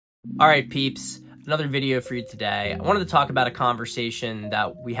All right, peeps, another video for you today. I wanted to talk about a conversation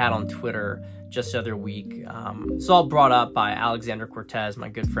that we had on Twitter just the other week. It's all brought up by Alexander Cortez, my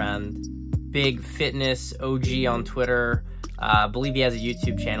good friend, big fitness OG on Twitter. I believe he has a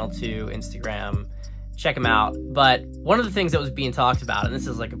YouTube channel too, Instagram. Check him out. But one of the things that was being talked about, and this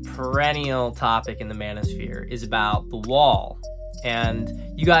is like a perennial topic in the manosphere, is about the wall.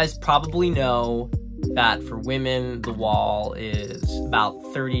 And you guys probably know that for women, the wall is about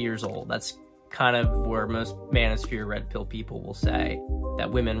 30 years old. That's kind of where most manosphere red pill people will say that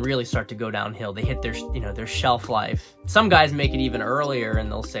women really start to go downhill. They hit their, their shelf life. Some guys make it even earlier,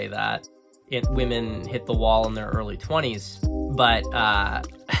 and they'll say that women hit the wall in their early 20s. But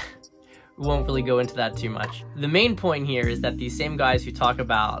we won't really go into that too much. The main point here is that these same guys who talk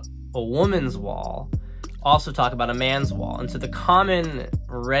about a woman's wall also talk about a man's wall. And so the common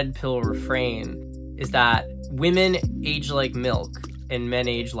red pill refrain is that women age like milk and men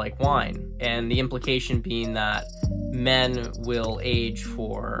age like wine. And the implication being that men will age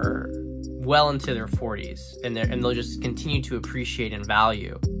for well into their 40s and they'll just continue to appreciate and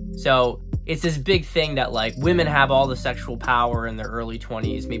value. So it's this big thing that like women have all the sexual power in their early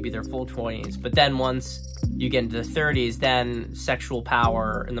 20s, maybe their full 20s. But then once you get into the 30s, then sexual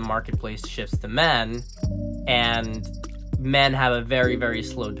power in the marketplace shifts to men, and men have a very, very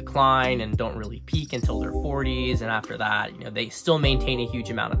slow decline and don't really peak until their 40s. And after that, they still maintain a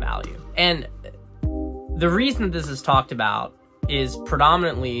huge amount of value. And the reason that this is talked about is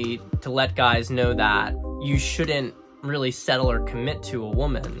predominantly to let guys know that you shouldn't really settle or commit to a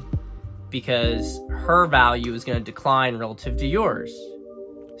woman because her value is going to decline relative to yours.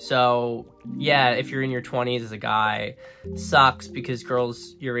 So yeah, if you're in your 20s as a guy, sucks because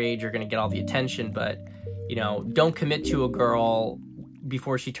girls your age are going to get all the attention, but don't commit to a girl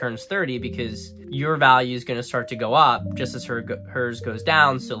before she turns 30 because your value is going to start to go up just as hers goes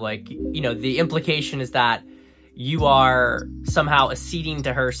down. So the implication is that you are somehow acceding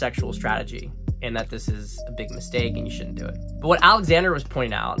to her sexual strategy and that this is a big mistake and you shouldn't do it. But what Alexander was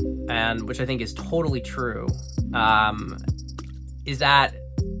pointing out, and which I think is totally true, is that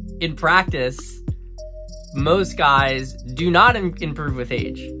in practice, most guys do not improve with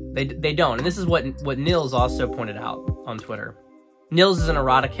age. They don't. And this is what Nils also pointed out on Twitter. Nils is an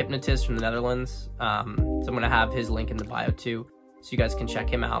erotic hypnotist from the Netherlands. So I'm going to have his link in the bio too, so you guys can check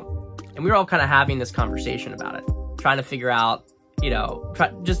him out. And we were all kind of having this conversation about it, trying to figure out,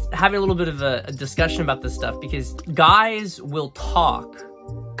 just having a little bit of a discussion about this stuff, because guys will talk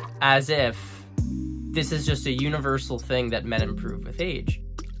as if this is just a universal thing that men improve with age.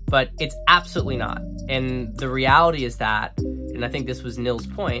 But it's absolutely not. And the reality is that, and I think this was Nils'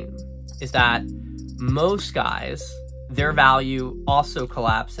 point, is that most guys, their value also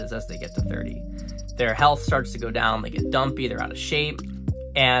collapses as they get to 30. Their health starts to go down, they get dumpy, they're out of shape.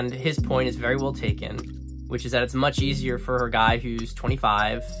 And his point is very well taken, which is that it's much easier for a guy who's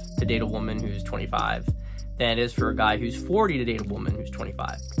 25 to date a woman who's 25 than it is for a guy who's 40 to date a woman who's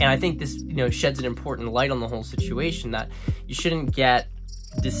 25. And I think this, sheds an important light on the whole situation, that you shouldn't get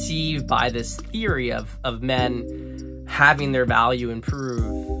deceived by this theory of men having their value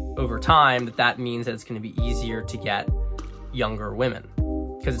improve over time, that means that it's going to be easier to get younger women,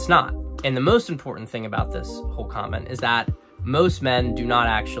 because it's not. And the most important thing about this whole comment is that most men do not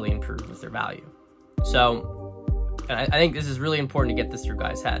actually improve with their value. So I think this is really important to get this through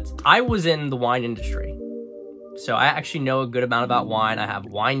guys' heads. I was in the wine industry, so I actually know a good amount about wine. I have a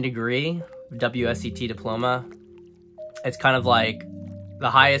wine degree, WSET diploma. It's kind of like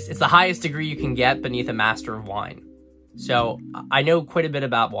it's the highest degree you can get beneath a Master of Wine. So I know quite a bit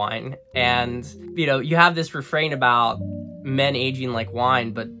about wine, and you have this refrain about men aging like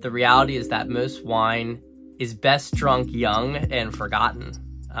wine, but the reality is that most wine is best drunk young and forgotten.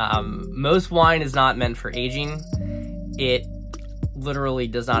 Most wine is not meant for aging. It literally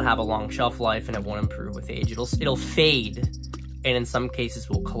does not have a long shelf life, and it won't improve with age. It'll fade, and in some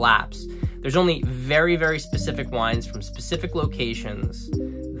cases will collapse. There's only very, very specific wines from specific locations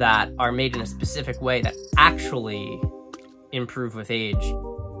that are made in a specific way that actually improve with age,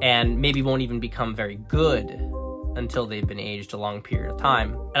 and maybe won't even become very good until they've been aged a long period of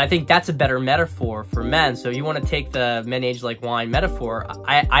time. And I think that's a better metaphor for men. So you want to take the men age like wine metaphor,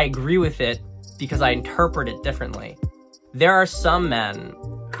 I agree with it because I interpret it differently. There are some men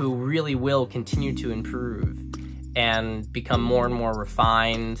who really will continue to improve and become more and more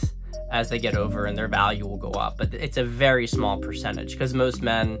refined as they get over, and their value will go up. But it's a very small percentage, because most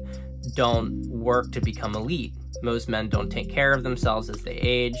men don't work to become elite. Most men don't take care of themselves as they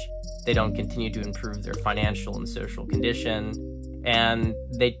age. They don't continue to improve their financial and social condition. And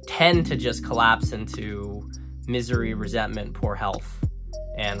they tend to just collapse into misery, resentment, poor health.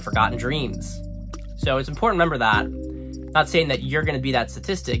 and forgotten dreams. So it's important to remember that. Not saying that you're going to be that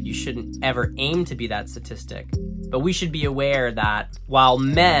statistic. You shouldn't ever aim to be that statistic. But we should be aware that while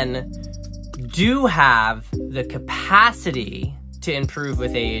men do have the capacity to improve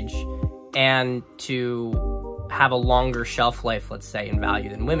with age and to have a longer shelf life, let's say, in value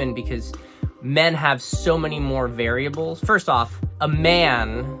than women, because men have so many more variables. First off, a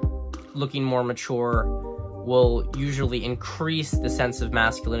man looking more mature will usually increase the sense of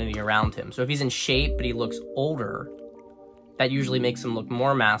masculinity around him. So if he's in shape but he looks older, that usually makes him look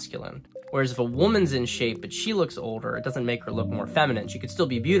more masculine. Whereas if a woman's in shape but she looks older, it doesn't make her look more feminine. She could still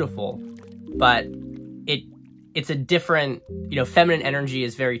be beautiful, but it's a different, feminine energy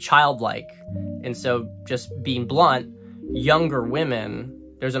is very childlike. And so just being blunt, younger women,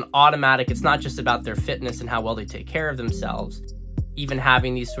 there's an automatic, it's not just about their fitness and how well they take care of themselves. Even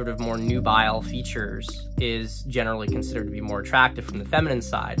having these sort of more nubile features is generally considered to be more attractive from the feminine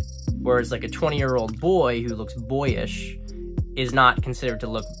side. Whereas like a 20-year-old boy who looks boyish is not considered to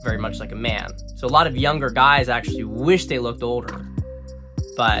look very much like a man. So a lot of younger guys actually wish they looked older,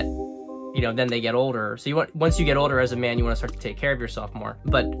 but then they get older. So once you get older as a man, you want to start to take care of yourself more.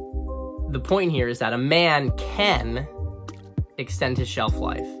 But the point here is that a man can extend his shelf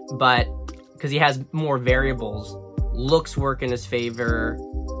life, but because he has more variables, looks work in his favor,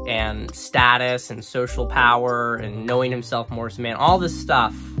 and status and social power and knowing himself more as a man, all this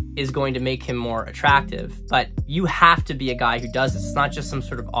stuff is going to make him more attractive. But you have to be a guy who does this. It's not just some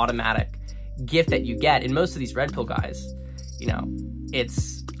sort of automatic gift that you get. In most of these red pill guys,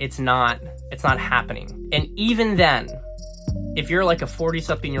 it's not happening. And even then, if you're like a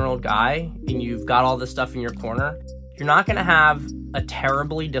 40-something-year-old guy and you've got all this stuff in your corner, you're not going to have a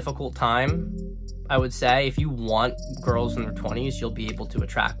terribly difficult time, I would say. If you want girls in their 20s, you'll be able to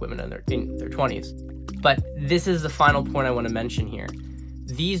attract women in their 20s. But this is the final point I want to mention here.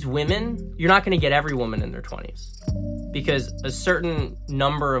 These women, you're not going to get every woman in their 20s, because a certain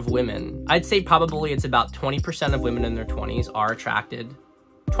number of women, I'd say probably it's about 20% of women in their 20s are attracted.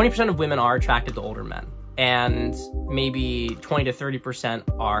 20% of women are attracted to older men, and maybe 20 to 30%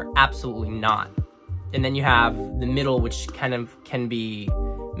 are absolutely not. And then you have the middle, which kind of can be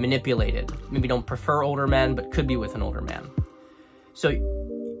manipulated. Maybe don't prefer older men, but could be with an older man. So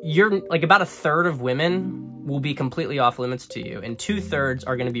you're like about a third of women will be completely off limits to you, and 2/3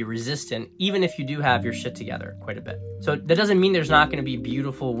 are going to be resistant, even if you do have your shit together quite a bit. So that doesn't mean there's not going to be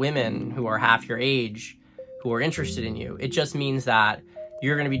beautiful women who are half your age who are interested in you. It just means that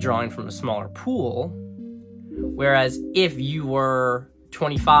you're going to be drawing from a smaller pool. Whereas if you were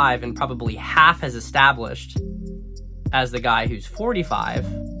 25 and probably half as established as the guy who's 45,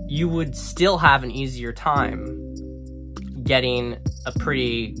 you would still have an easier time getting a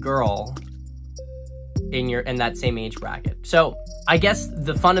pretty girl in that same age bracket. So I guess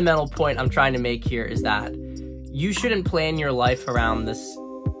the fundamental point I'm trying to make here is that you shouldn't plan your life around this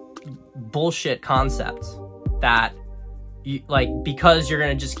bullshit concept that because you're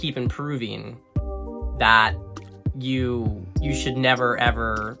going to just keep improving, that you should never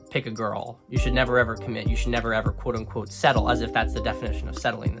ever pick a girl. You should never ever commit. You should never ever quote unquote settle, as if that's the definition of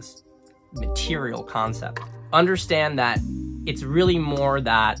settling, this material concept. Understand that it's really more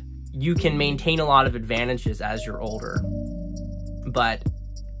that you can maintain a lot of advantages as you're older, but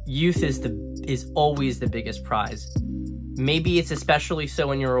youth is always the biggest prize. Maybe it's especially so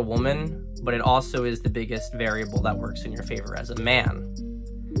when you're a woman, but it also is the biggest variable that works in your favor as a man.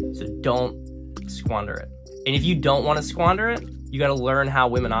 So don't squander it. And if you don't want to squander it, you got to learn how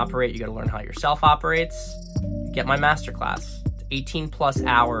women operate. You got to learn how yourself operates. Get my masterclass. It's 18 plus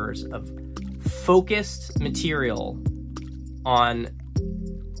hours of focused material on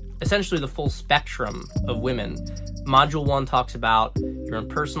essentially the full spectrum of women. Module 1 talks about your own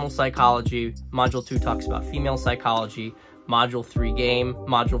personal psychology. Module 2 talks about female psychology. Module 3, game.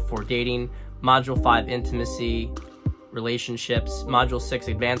 Module 4, dating. Module 5, intimacy, relationships. Module 6,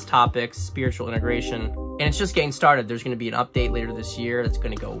 advanced topics, spiritual integration. And it's just getting started. There's going to be an update later this year that's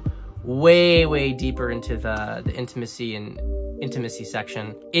going to go way, way deeper into the intimacy and intimacy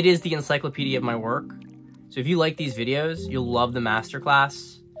section. It is the encyclopedia of my work. So if you like these videos, you'll love the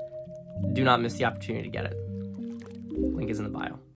masterclass. Do not miss the opportunity to get it. Link is in the bio.